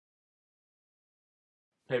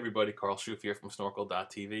Hey everybody, Carl Schoof here from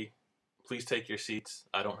Snorkel.tv. Please take your seats.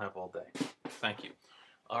 I don't have all day. Thank you.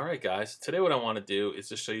 Alright guys, today what I want to do is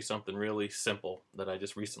just show you something really simple that I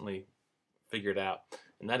just recently figured out.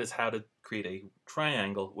 And that is how to create a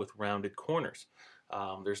triangle with rounded corners.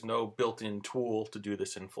 There's no built-in tool to do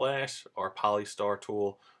this in Flash. Our Polystar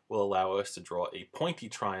tool will allow us to draw a pointy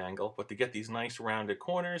triangle, but to get these nice rounded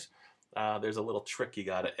corners, there's a little trick you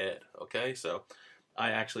gotta add. Okay, so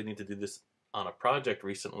I actually need to do this on a project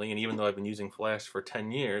recently, and even though I've been using Flash for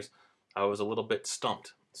 10 years, I was a little bit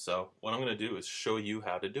stumped. So what I'm going to do is show you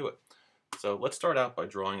how to do it. So let's start out by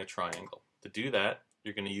drawing a triangle. To do that,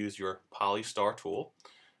 you're going to use your Polystar tool,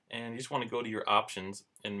 and you just want to go to your options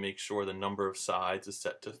and make sure the number of sides is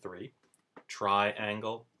set to 3.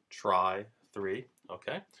 Triangle, try 3.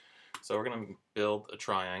 Okay, so we're going to build a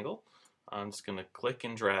triangle. I'm just going to click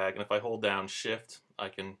and drag, and if I hold down Shift, I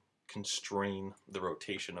can constrain the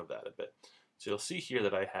rotation of that a bit. So you'll see here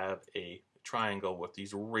that I have a triangle with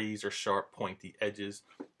these razor sharp pointy edges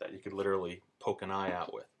that you could literally poke an eye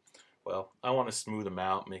out with. Well, I want to smooth them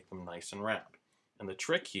out, make them nice and round. And the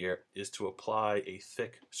trick here is to apply a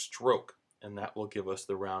thick stroke, and that will give us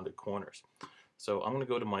the rounded corners. So I'm going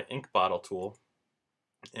to go to my ink bottle tool,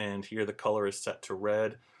 and here the color is set to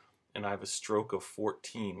red, and I have a stroke of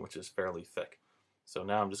 14, which is fairly thick. So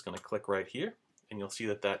now I'm just going to click right here, and you'll see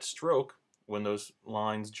that that stroke, when those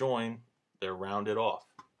lines join, they're rounded off.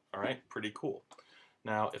 All right, pretty cool.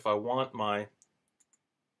 Now, if I want my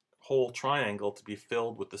whole triangle to be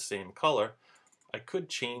filled with the same color, I could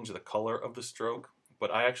change the color of the stroke, but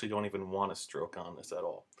I actually don't even want a stroke on this at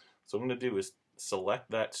all. So what I'm going to do is select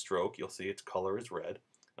that stroke. You'll see its color is red.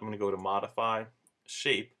 I'm going to go to Modify,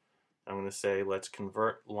 Shape. I'm going to say, let's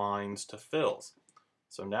convert lines to fills.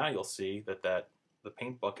 So now you'll see that the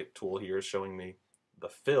paint bucket tool here is showing me the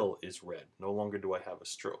fill is red. No longer do I have a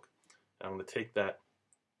stroke. And I'm going to take that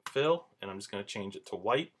fill and I'm just going to change it to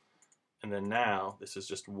white, and then now this is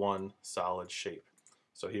just one solid shape.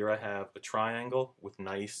 So here I have a triangle with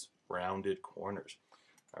nice rounded corners.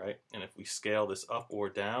 All right, and if we scale this up or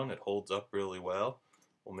down, it holds up really well.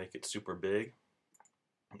 We'll make it super big,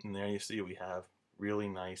 and there you see we have really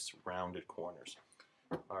nice rounded corners.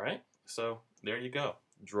 All right, so there you go.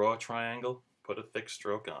 Draw a triangle, put a thick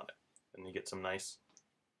stroke on it, and you get some nice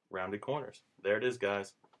rounded corners. There it is,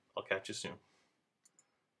 guys. I'll catch you soon.